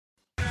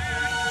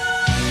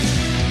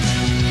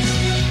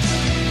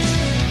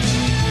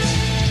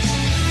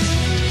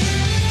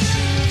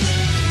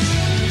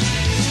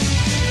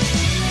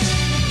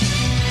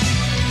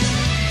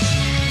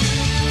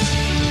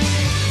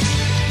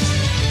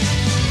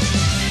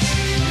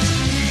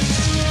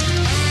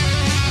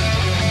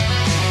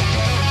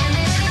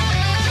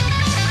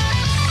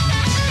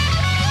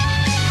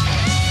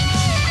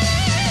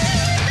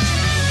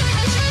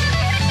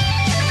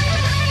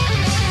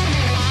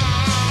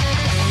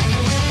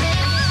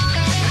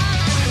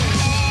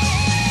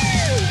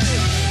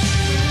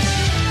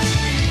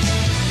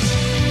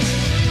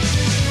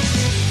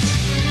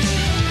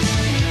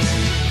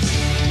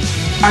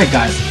Alright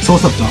guys, so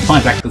what's up, I'm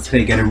finally back with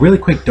today. Got a really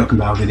quick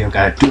DragonBallZ video.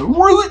 Gotta do it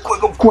really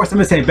quick, of course. I'm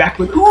gonna say back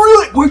with a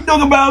really quick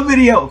DragonBallZ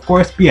video, of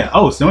course. But yeah,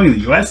 oh, snowing in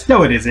the US?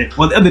 No, it isn't.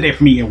 Well, the other day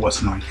for me it was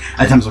snowing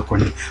at times of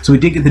recording. So we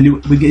did get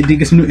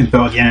some new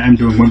info again. I'm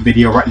doing one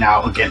video right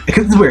now again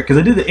because it's weird because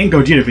I did the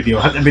INCOMNG video.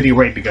 I have that video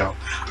ready to go.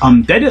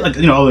 I did like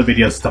other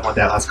videos and stuff like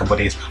that last couple of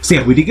days. So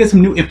yeah, we did get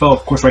some new info,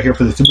 of course, right here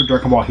for the Super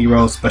Dragon Ball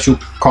Heroes special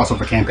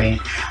crossover campaign.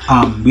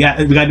 We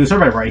gotta do a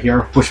survey right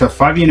here, which for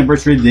 5th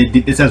anniversary they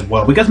did this as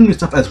well. We got some new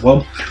stuff as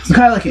well. Some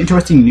kind of like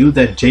interesting news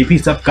that JP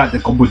stuff got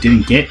that Global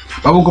didn't get.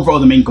 But I won't go for all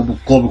the main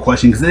global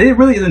questions because it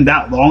really isn't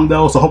that long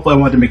though. So hopefully I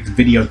wanted to make the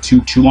video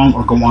too long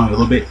or go on a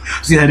little bit.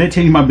 So yeah, I did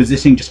change my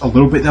positioning just a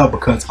little bit though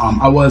because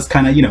I was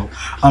kind of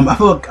I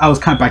feel like I was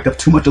kind of backed up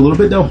too much a little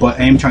bit though. But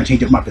I am trying to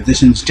change up my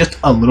positions just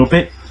a little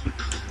bit,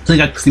 so you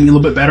guys can see me a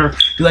little bit better.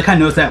 Because I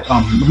kind of noticed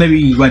that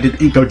maybe when I did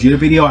the INCOMNG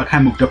video, I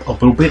kind of moved up a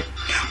little bit.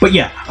 But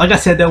yeah, like I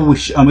said though, we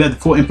have the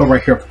full info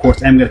right here, of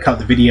course. I'm going to cut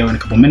the video in a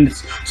couple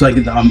minutes so I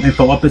get the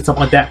info up and stuff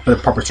like that for the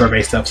proper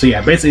survey stuff. So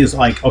yeah, basically it's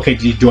like, okay,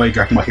 did you enjoy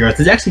Dragon Ball Heroes?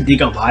 This actually did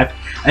go live,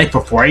 I think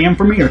for 4 a.m.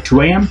 for me, or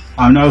 2 a.m.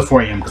 No, it was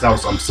 4 a.m. because I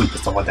was asleep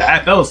and stuff like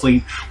that. I fell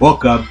asleep,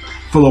 woke up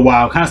for a little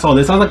while, kind of saw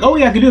this. I was like, oh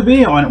yeah, I could do a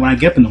video on it when I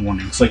get up in the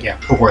morning. So yeah,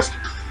 of course.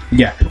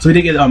 Yeah, so we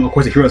did get, of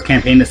course, the Heroes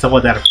campaign and stuff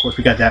like that. Of course,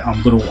 we got that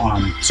little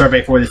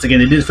survey for this. Again,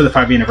 it is for the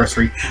 5th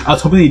anniversary. I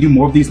was hoping they do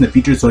more of these in the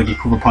future so they can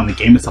improve upon the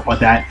game and stuff like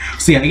that.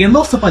 So yeah, again,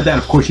 little stuff like that,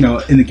 of course,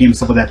 in the game and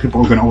stuff like that,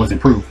 people are going to always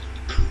improve.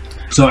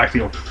 So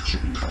actually,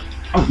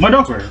 oh, my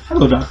dog's right here.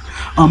 Hello, dog.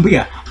 But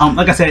yeah,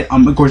 like I said,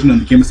 of course, in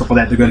the game and stuff like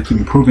that, they're going to keep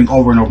improving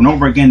over and over and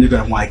over again. They're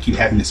going to want to keep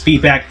having this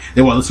feedback.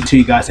 They want to listen to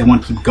you guys. They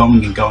want to keep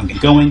going and going and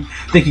going.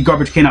 Thank you,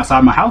 Garbage Can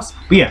outside my house.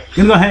 But yeah,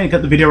 gonna go ahead and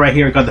cut the video right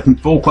here. Got the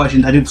full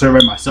questions. I did the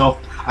survey myself.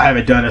 I have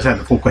it done. I just have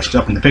the full questions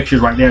up in the pictures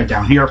right there,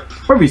 down here,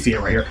 wherever you see it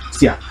right here.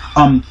 So yeah,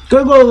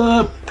 go to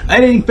the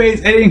editing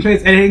phase,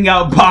 editing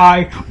out.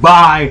 Bye.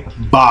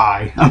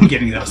 I'm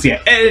getting those. So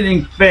yeah,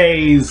 editing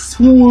phase.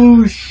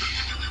 Whoosh.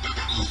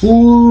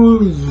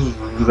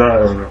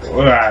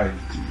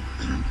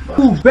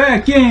 Ooh,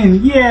 back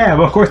in, yeah.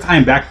 But of course,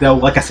 I'm back though.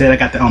 Like I said, I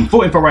got the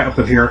full info right up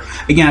here.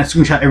 Again, I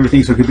screenshot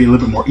everything so it could be a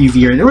little bit more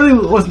easier. There really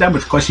wasn't that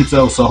much questions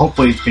though, so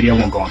hopefully this video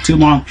won't go on too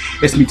long.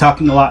 It's me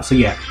talking a lot. So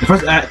yeah, the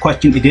first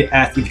question, it did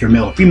ask if you're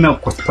male or female.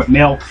 Of course, I put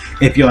male.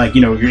 If you're like,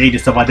 your age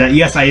and stuff like that.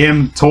 Yes, I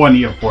am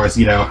 20, of course.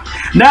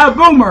 Now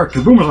boomer,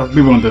 because boomers like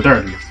people in the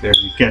 30s. There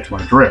you catch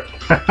my drift.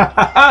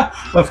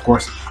 Of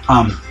course,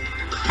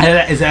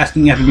 that is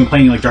asking if you've been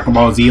playing like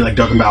DragonBallZ, like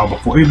Dokkan Battle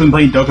before. You've been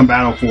playing Dokkan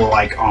Battle for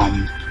like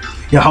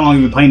how long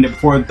you've been playing it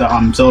before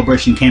the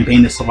celebration campaign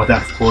and stuff like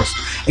that, of course.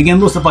 Again,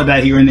 little stuff like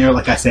that here and there,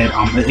 like I said.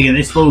 Again,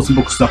 it's little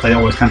simple stuff that I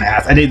always kind of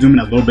ask. I did zoom in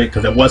a little bit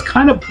because it was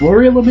kind of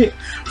blurry a little bit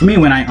for me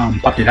when I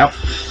popped it out.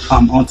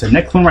 Onto the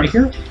next one right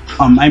here.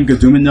 I'm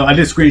good zooming though. I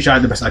did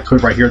screenshot the best I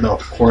could right here though,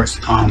 of course.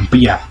 But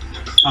yeah.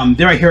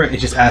 There right here,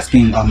 it's just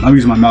asking, I'm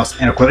using my mouse,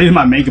 and of course, I'm using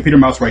my main computer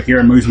mouse right here.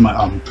 I'm using my,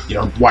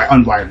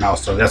 unwired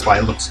mouse, so that's why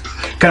it looks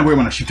kind of weird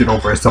when I shift it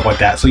over and stuff like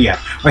that. So yeah,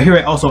 right here,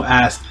 it also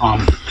asked,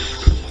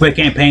 for the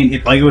campaign,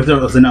 if there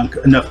was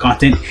enough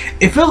content.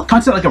 It felt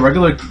content like a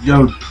regular,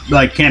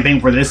 like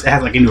campaign for this. It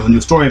has like a new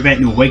story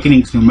event, new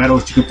awakenings, new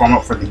medals you can farm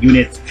up for the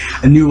units,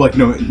 a new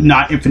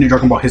not infinite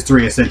Dragon Ball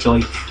history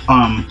essentially,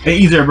 an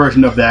easier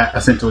version of that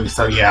essentially.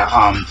 So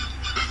yeah,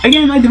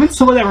 again, like the events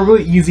stuff like that were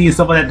really easy and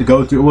stuff like that to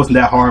go through. It wasn't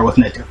that hard, it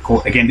wasn't that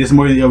difficult. Again, this is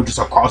more just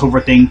a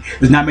crossover thing.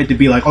 It's not meant to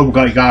be like, oh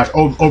gosh,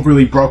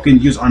 overly broken.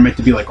 Units aren't meant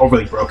to be like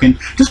overly broken.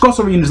 Just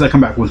crossover units that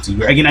come back once a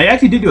year. Again, I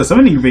actually did do a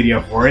summoning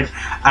video for it.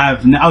 I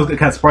was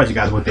kind of surprised you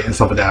guys with it and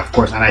stuff like that, of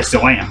course, and I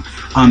still am.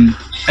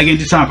 Again,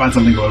 just trying to find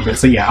something a little bit.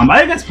 So yeah,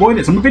 I got spoiled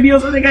in some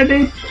videos I think I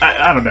did.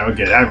 I don't know.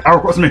 Again, I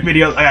record some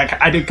videos.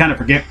 I did kind of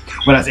forget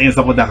what I say and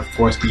stuff like that, of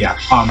course. But yeah,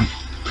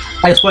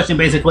 this question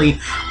basically,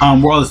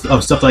 were all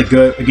this stuff like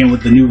good? Again,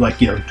 with the new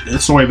the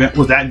story event,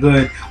 was that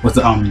good? Was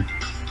the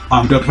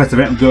Dokkan Fest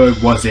event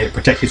good? Was it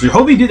Protect History?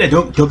 Hopefully you did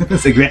that Dokkan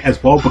Fest event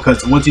as well,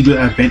 because once you do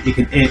that event,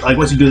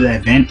 once you do that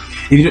event,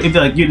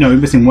 if you're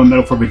missing one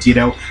medal for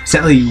Vegito,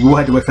 sadly you will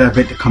have to wait for that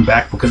event to come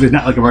back, because it's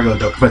not like a regular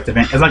Dokkan Fest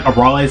event. It's like a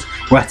Rawley's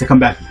where it has to come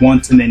back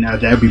once and then that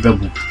will be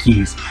available with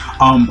keys.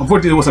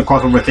 Unfortunately, it was a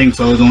crossover thing,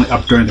 so it was only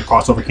up during the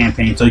crossover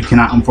campaign, so you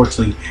cannot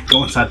unfortunately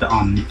go inside the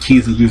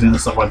keys and using and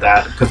stuff like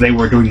that, because they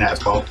were doing that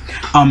as well.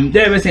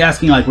 They're basically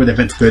asking like were the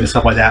events good and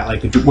stuff like that.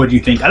 Like, what do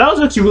you think? I thought it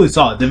was actually really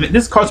solid.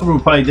 This crossover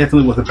probably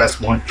definitely was the best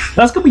one.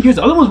 The last couple of years,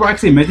 the other ones were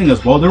actually amazing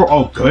as well. They were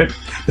all good,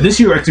 but this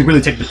year actually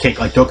really took the cake,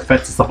 like Dokkan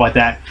Fest and stuff like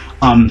that.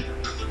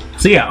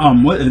 So yeah,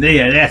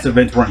 the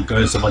events weren't good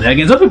and stuff like that.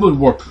 Again, some people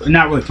were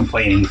not really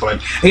complaining, but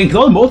again, because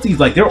all the multis,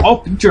 like they're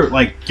all featured,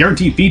 like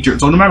guaranteed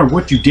featured. So no matter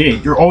what you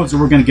did, you're always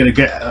going to get a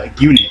good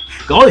unit.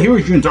 All the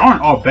heroes units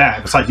aren't all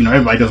bad. Besides,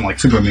 everybody doesn't like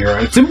Super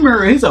Mirror. Super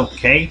Mirror is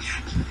okay.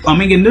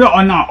 Again, they're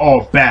not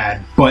all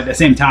bad, but at the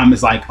same time,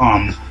 it's like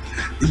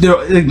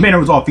the banner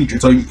was all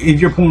featured. So if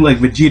you're pulling like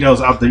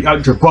Vegetos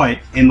out your butt,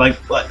 and like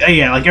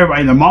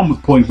everybody and their mom was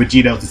pulling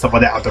Vegetos and stuff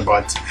like that out their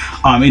butts,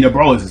 in the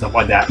brawlers and stuff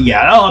like that.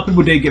 Yeah, a lot of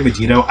people did get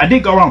Vegeto. I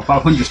did go around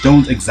 500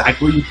 stones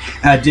exactly,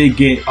 and I did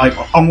get like,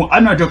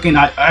 I'm not joking.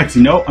 I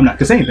actually no, I'm not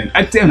gonna say anything.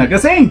 I'm not gonna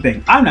say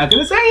anything. I'm not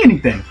gonna say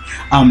anything.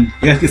 You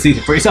guys can see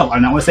it for yourself.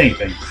 I'm not gonna say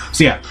anything.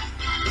 So yeah.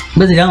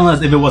 But they telling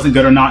us if it wasn't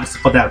good or not,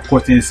 stuff like that. Of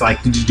course, it's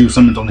like, did you do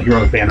something on the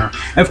heroes banner?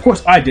 And of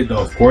course, I did though,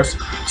 of course.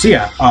 So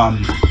yeah,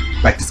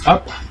 back this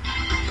up,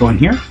 go in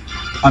here.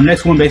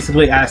 Next one,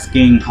 basically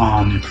asking,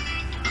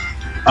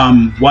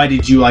 why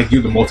did you like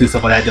do the multi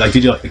stuff like that? Like,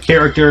 did you like the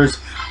characters?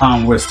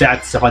 Where the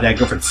stats, stuff like that,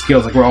 go for the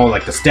skills, like we're all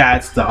like the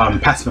stats, the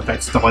passive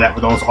effects, stuff like that,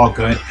 were those all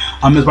good.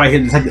 It's right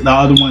here. The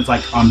other one's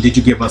like, did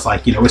you give us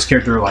like, you know, which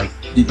character like,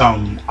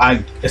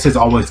 it says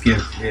always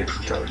give it.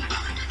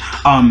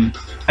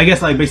 I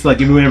guess like basically like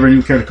whenever a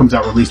new character comes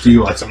out, released to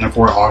you like something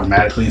for it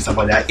automatically and stuff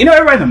like that. You know,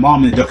 everybody in the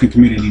mom in the Dokkan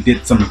community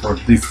did something for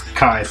these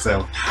guys.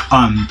 So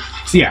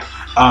yeah.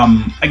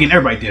 Again,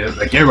 everybody did it.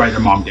 Like everybody,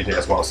 their mom did it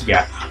as well. So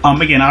yeah.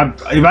 Again,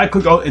 if I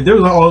clicked if there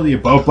was all of the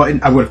above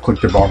button, I would have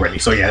clicked it already.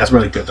 So yeah, that's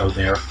really good though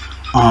there.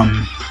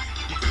 Going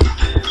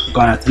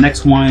on to the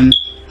next one.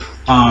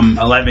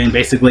 11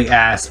 basically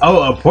asks,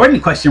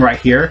 important question right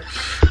here.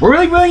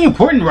 Really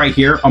important right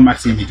here. I'm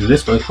actually gonna do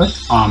this really quick.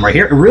 Right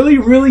here,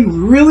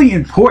 really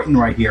important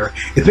right here.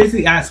 It's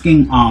basically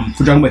asking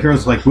for Dragon Ball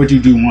Heroes, like what you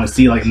do want to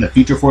see like in the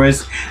future for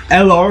us.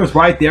 LR is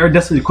right there.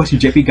 That's the question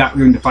JP got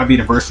during the 5th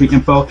anniversary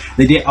info.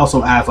 They did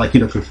also ask like, you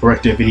know, to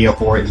correct their video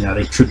for it. You know,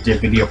 they tricked their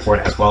video for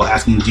it as well,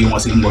 asking, do you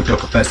want to see more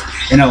Dokkan Fest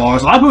and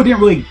LRs. A lot of people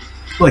didn't really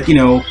like, you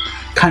know,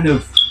 kind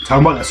of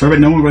talking about that survey.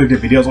 No one really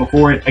did videos on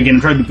for it. Again,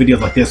 I'm trying to do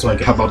videos like this so I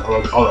can help out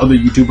all other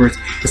YouTubers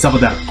and stuff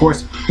like that, of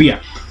course. But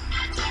yeah,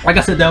 like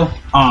I said though,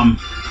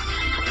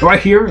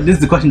 right here, this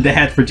is the question they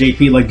had for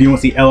JP. Like, do you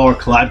want to see LR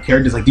collab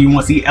characters? Like, do you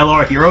want to see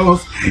LR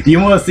heroes? Do you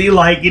want to see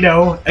like, you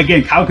know,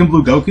 again, Kalkin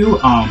Blue Goku?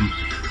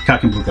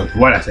 Kalkin Blue Goku.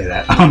 Why did I say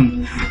that?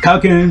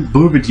 Kalkin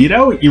Blue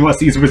Vegito. You want to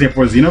see Super Saiyan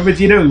 4 Xeno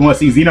Vegito? You want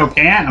to see Xeno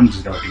Pan? I'm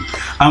just joking.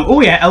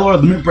 Oh yeah,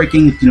 LR limit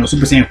breaking. You know,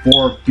 Super Saiyan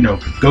 4. You know,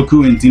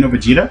 Goku and Xeno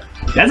Vegeta.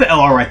 That's an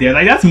LR right there.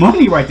 Like, that's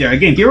money right there.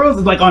 Again, Heroes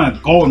is like on a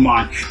gold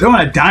mine. They're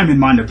on a diamond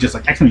mine of just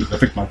like, actually,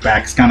 perfect. My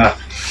back is kind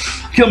of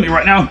killing me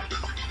right now.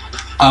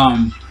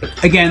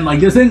 Again, like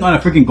this thing on a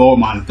freaking gold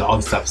mine with all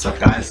this stuff,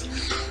 guys.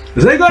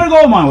 This ain't gonna go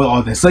on with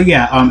all this. So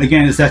yeah,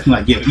 again, it's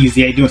definitely like, yeah,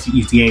 EZA, doing some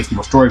EZAs,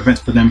 more story events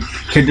for them,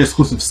 character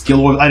exclusive skill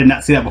orders. I did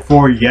not see that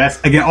before.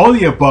 Yes, again, all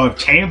the above.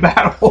 Chain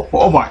battle.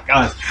 Oh my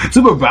gosh,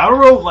 Super Battle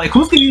Road. Like,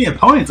 who's getting the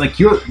opponents? Like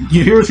your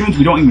hero streams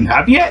we don't even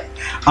have yet.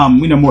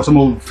 We know more some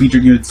old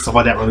featured units and stuff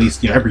like that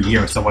released, you know, every year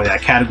and stuff like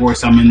that. Category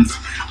summons,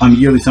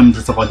 yearly summons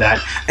and stuff like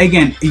that.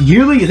 Again,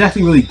 yearly is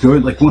actually really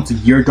good. Like once a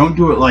year, don't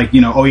do it like, you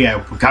know, oh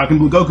yeah, Kalkin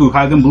Blue Goku,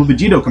 Kalkin Blue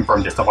Vegito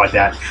confirmed and stuff like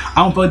that. I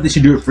don't feel like they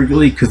should do it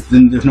frequently because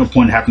then there's no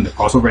point in having the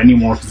crossover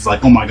anymore, because it's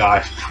like, oh my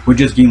gosh, we're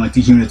just getting like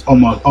these units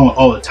almost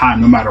all the time,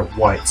 no matter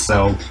what.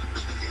 So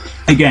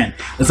again,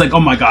 it's like, oh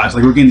my gosh,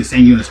 like we're getting the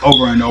same units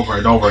over and over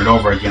and over and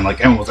over again,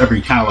 like almost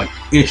every kind of like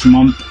ish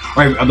month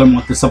or every other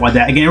month and stuff like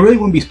that. Again, it really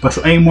wouldn't be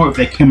special anymore if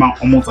they came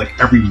out almost like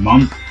every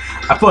month.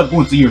 I feel like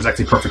once a year is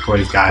actually perfect for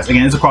these guys.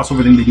 Again, it's a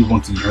crossover thing they do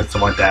once a year and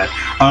stuff like that.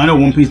 I know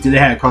One Piece did, they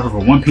had a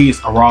crossover One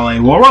Piece,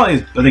 Arale. Well, Arale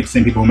is, I think, the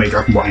same people who made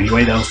Dragon Ball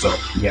anyway, though. So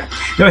yeah,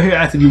 go here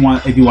ask if you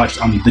watched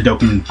the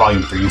Dokkan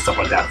Volume 3 and stuff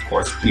like that, of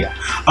course. But yeah,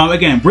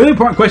 again, really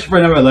important question for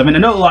number 11. I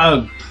know a lot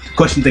of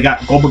questions they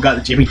got Goldberg got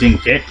that JP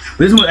didn't get,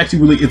 but this one actually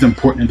really is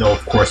important though,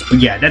 of course. But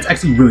yeah, that's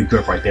actually really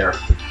good right there.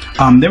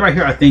 Then right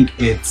here, I think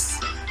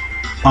it's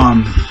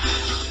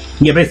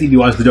yeah, basically if you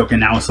watch the Dokkan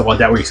Now and stuff like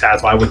that, where you're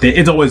satisfied with it.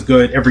 It's always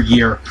good every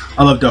year.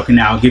 I love Dokkan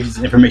Now. It gives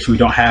us information we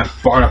don't have.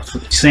 Brought up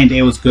same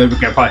day was good.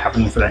 We're gonna probably have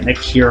one for that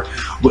next year.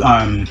 What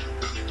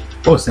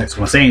was the next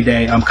one? Same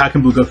day.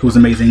 Kalkin Blue Goku was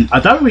amazing. I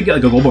thought we'd get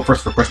like a global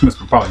first for Christmas,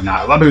 but probably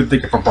not. A lot of people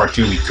thinking for part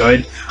 2 we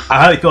could. I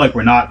highly feel like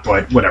we're not,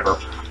 but whatever.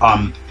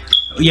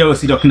 Yeah, we'll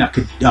see Dokkan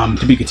Now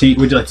to be continued.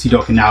 Would you like to see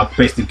Dokkan Now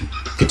basically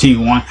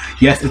continue on?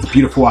 Yes, it's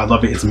beautiful. I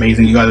love it. It's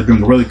amazing. You guys are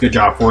doing a really good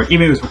job for it.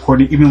 Even if it's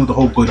recorded, even with the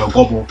whole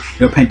global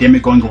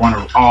pandemic going on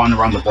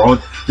around the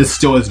world, this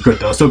still is good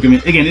though. Still giving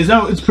again, it's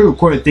a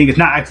pre-recorded thing. It's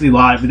not actually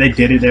live. If they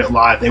did it, they're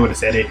live. They would have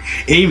said it.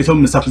 It even told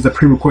me the stuff is a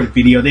pre-recorded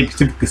video. They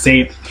specifically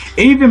say it.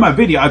 And even in my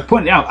video, I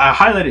pointed out, I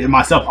highlighted it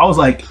myself. I was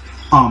like,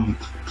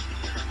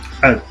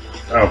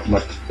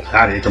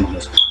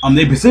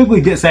 they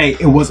specifically did say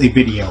it was a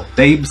video.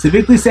 They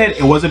specifically said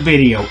it was a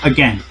video.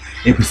 Again,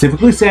 they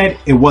specifically said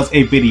it was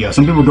a video.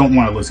 Some people don't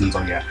want to listen,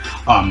 so yeah.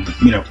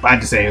 You know, I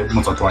had to say it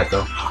once or twice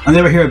though. And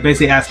they were here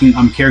basically asking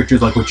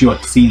characters like what you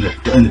like to see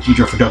in the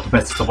future for Dokkan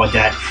Fest and stuff like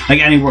that. Like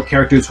any more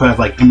characters who have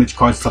like image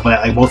cards and stuff like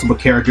that, like multiple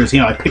characters,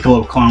 you know, like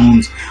Piccolo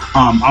clones.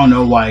 I don't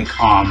know, like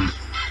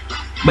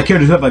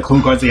characters who have like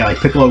clone cards, yeah, like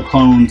Piccolo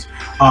clones,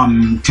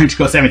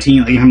 Trenchco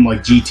 17, like even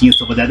like GT and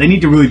stuff like that. They need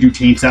to really do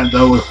change that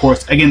though, of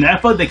course. Again, I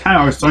feel like they kind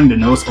of are starting to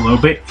notice a little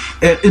bit.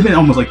 It's been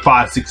almost like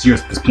 5-6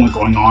 years at this point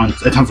going on.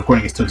 At times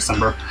recording it's till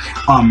December.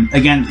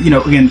 Again, you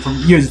know, for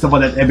years and stuff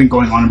like that, they've been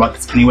going on about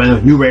this anyway.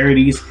 There's new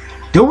rarities.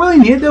 Don't really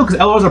need it though, because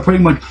LRs are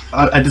pretty much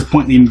at this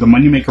point the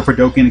money maker for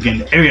Dokkan.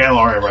 Again, every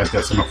LR everybody's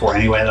got some before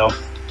anyway though.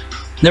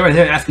 They're right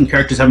there asking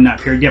characters have not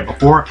appeared yet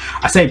before.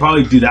 I say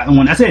probably do that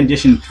one. I say in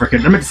addition for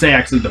characters. I meant to say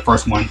actually the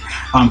first one.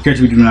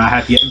 Characters we do not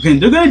have yet.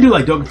 They're gonna do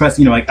like Dokkan Fest,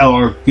 you know, like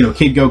LR, you know,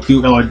 Kid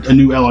Goku, LR, a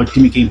new LR,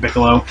 Jimmy King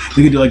Piccolo.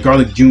 They're gonna do like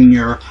Garlic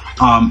Jr.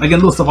 Again,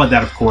 little stuff like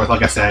that, of course.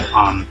 Like I said,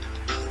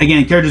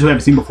 again, characters we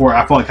haven't seen before,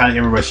 I feel like kind of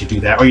everybody should do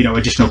that. Or, you know,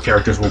 additional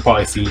characters we'll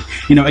probably see.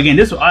 You know, again,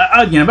 this,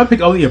 again, if I pick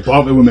all the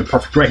above, it would be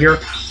perfect right here.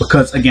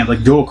 Because, again,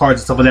 like dual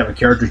cards and stuff like that with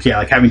characters, yeah,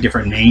 like having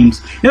different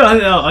names. You know,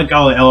 like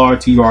all the LR,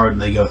 TR,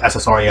 like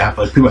SSR, you have,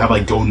 like, people have,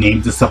 like, dual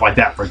names and stuff like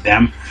that for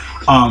them.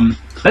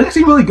 That's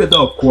actually really good,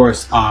 though, of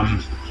course.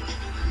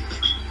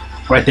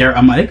 Right there,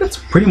 I think that's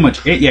pretty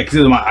much it. Yeah, because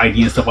of my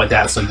ID and stuff like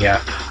that. So yeah,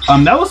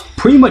 that was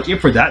pretty much it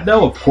for that,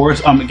 though. Of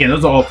course, again,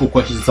 those are all full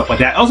questions and stuff like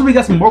that. Also, we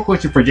got some more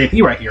questions for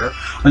JP right here,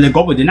 and the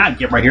goal we did not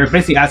get right here. It's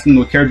basically asking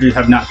what characters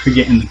have not appeared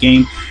yet in the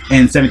game.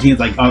 And 17 is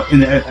like, in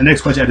the next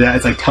question after that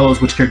is like, tell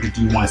us which character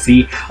do you want to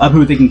see.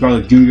 People thinking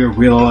Garlic Jr.,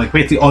 Real, like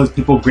basically all these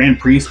people, Grand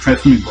Priest,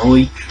 Transforming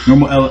Broly,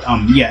 Normal,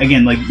 yeah,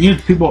 again, like you know,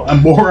 people,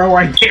 Moro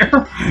right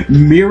there,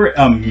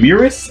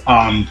 Miris,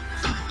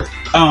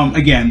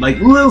 again, like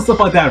little stuff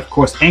like that, of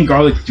course, and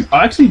Garlic.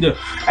 Actually,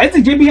 I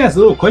think JP has a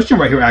little question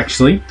right here.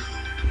 Actually,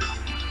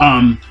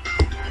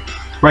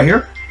 right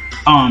here,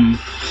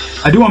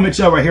 I do want to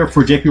mention that right here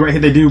for JP. Right here,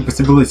 they do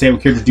specifically say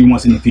what characters do you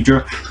want to see in the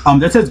future.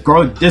 That says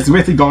Garlic. That's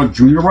basically Garlic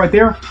Jr. right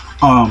there.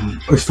 Or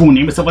his full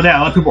name and stuff like that. A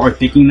lot of people are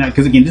thinking that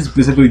because again, this is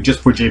specifically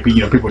just for JP.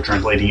 You know, people are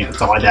translating it and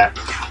stuff like that.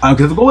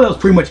 Because the goal that was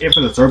pretty much it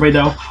for the survey,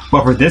 though.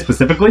 But for this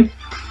specifically.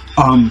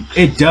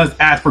 It does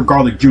ask for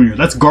Garlic Jr.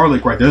 That's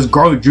Garlic right there. That's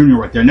Garlic Jr.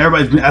 right there. And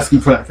everybody's been asking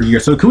for that for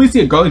years. So can we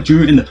see a Garlic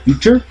Jr. in the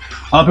future?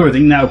 A lot of people are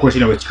thinking that. Of course, you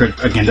know, it's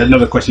again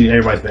another question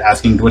everybody's been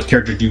asking. Which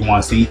character do you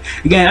want to see?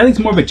 Again, I think it's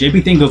more of a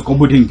JP thing because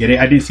Gobo didn't get it.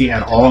 I didn't see it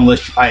at all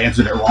unless I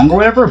answered it wrong or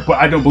whatever. But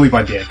I don't believe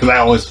I did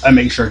because I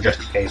make sure just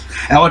in case.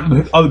 And I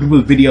watch other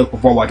people's videos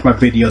before I watch my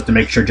videos to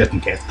make sure just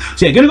in case.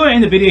 So yeah, gonna go ahead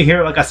and end the video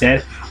here. Like I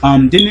said,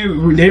 didn't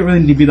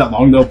really need to be that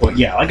long though. But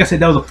yeah, like I said,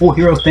 that was a full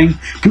heroes thing.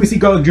 Can we see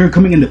Garlic Jr.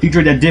 coming in the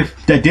future?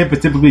 That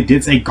specifically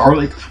did say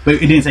Garlic, but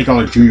it didn't say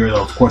Garlic Jr.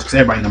 though, of course, because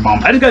everybody in the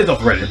mom. I just got it off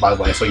Reddit, by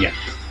the way, so yeah.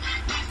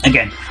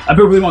 Again, I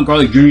really want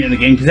Garlic Jr. in the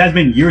game because it has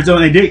been years though,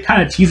 and they did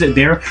kind of tease it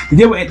there.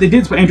 They did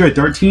this with Android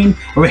 13,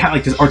 where we had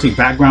like this artistic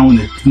background when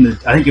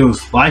the I think it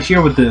was last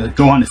year with the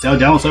Go On to Sell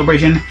download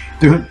celebration,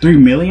 3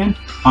 million.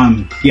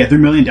 Yeah, 3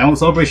 million download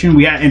celebration.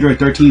 We had Android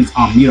 13's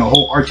you know,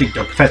 whole Arctic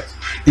Fest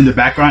in the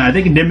background. I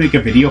think it did make a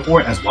video for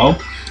it as well.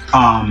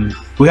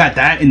 We had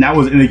that, and that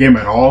wasn't in the game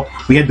at all.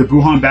 We had the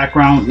Buhan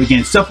background,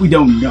 again, stuff we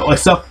don't know, like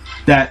stuff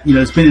that, you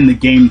know, it's been in the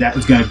game that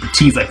is going to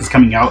tease like it's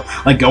coming out,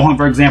 like Gohan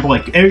for example.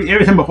 Like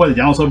every time before the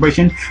download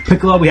celebration,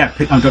 Piccolo, we had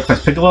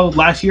Dokkan Piccolo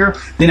last year.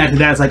 Then after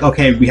that, it's like,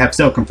 okay, we have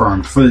Cell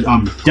confirmed for the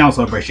download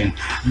celebration.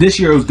 This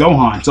year it was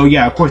Gohan, so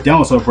yeah, of course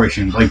download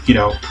celebration, like, you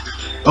know,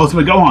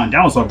 Ultimate Gohan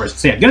download celebration.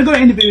 So yeah, gonna go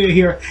ahead and end the video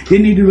here.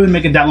 Didn't need to really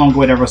make it that long or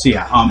whatever. So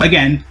yeah,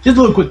 again, just a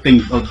little quick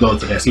thing to go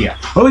to this. So yeah,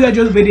 hope you guys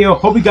enjoyed the video.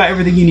 Hope you got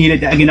everything you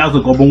needed. Again, that was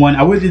the global one.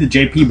 I would have did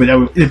the JP,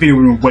 but the video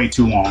would have been way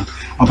too long.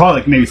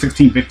 Probably like maybe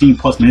 16-15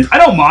 plus minutes. I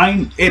don't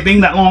mind it being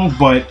that long,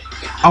 but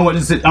I want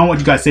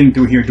you guys sitting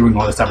through here doing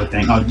all this type of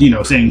thing. You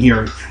know, sitting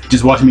here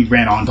just watching me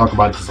rant on and talk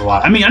about this a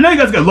lot. I mean, I know you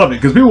guys are gonna love it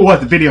because people watch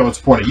the video and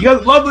support it. You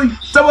guys love me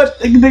so much.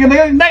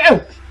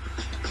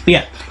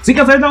 Yeah, see you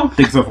guys later though.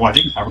 Thanks for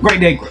watching. Have a great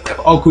day.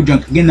 All cool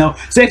junk again though.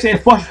 Stay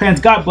safe, wash your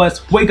hands. God bless.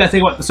 What you guys say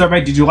about the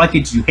survey? Did you like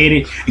it? Did you hate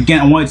it? Again,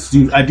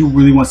 I do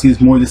really want to see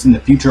this more of this in the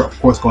future, of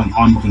course, going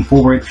on moving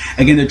forward.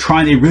 Again,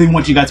 they really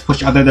want you guys to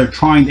push out there.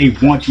 They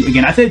want you,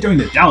 again, I said during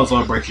the download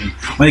celebration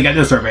when they got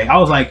this survey, I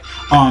was like,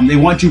 they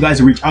want you guys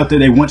to reach out there.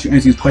 They want you to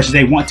answer these questions.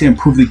 They want to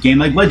improve the game,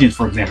 like Legends,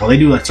 for example. They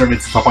do like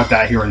surveys and stuff like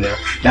that here and there.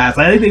 That's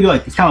I think they do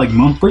like, it's kind of like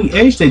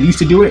monthly-ish. They used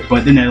to do it,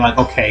 but then they're like,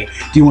 okay,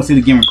 do you want to see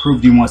the game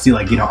improve? Do you want to see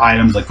like, you know,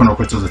 items like Chrono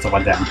Crystals and stuff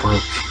like that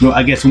improve? You know,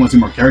 I guess you want to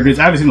see more characters.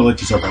 I haven't seen a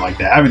Legends server like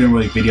that. I haven't done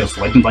really videos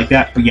for Legends like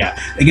that. But yeah,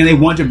 again, they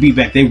want your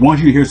feedback. They want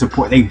you to hear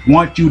support. They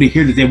want you to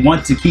hear this. They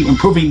want to keep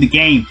improving the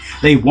game.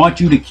 They want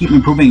you to keep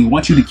improving. They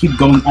want you to keep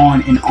going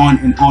on and on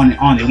and on and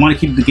on. They want to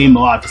keep the game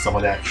alive and stuff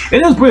like that.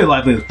 It was pretty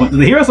lively at this point.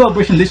 The Hero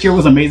Celebration this year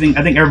was amazing.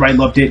 I think everybody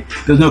loved it.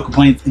 There's no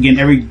complaints. Again,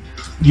 every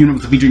unit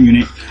was a featured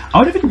unit. I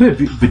wonder if you can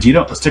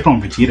put a sticker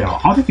on Vegeta.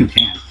 I don't think you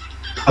can.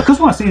 I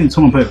just want to see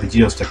someone put a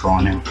Vegeta sticker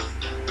on him.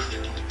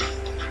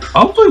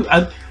 Hopefully,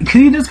 because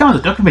he just kind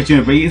of the Dokkan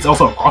unit, but it's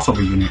also a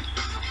crossover unit.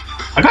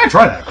 I gotta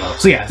try that, bro.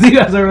 So yeah, see you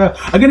guys later.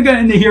 I'm gonna go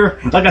into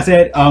here, like I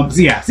said. So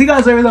yeah, see you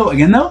guys later though.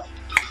 Again though,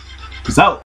 peace out.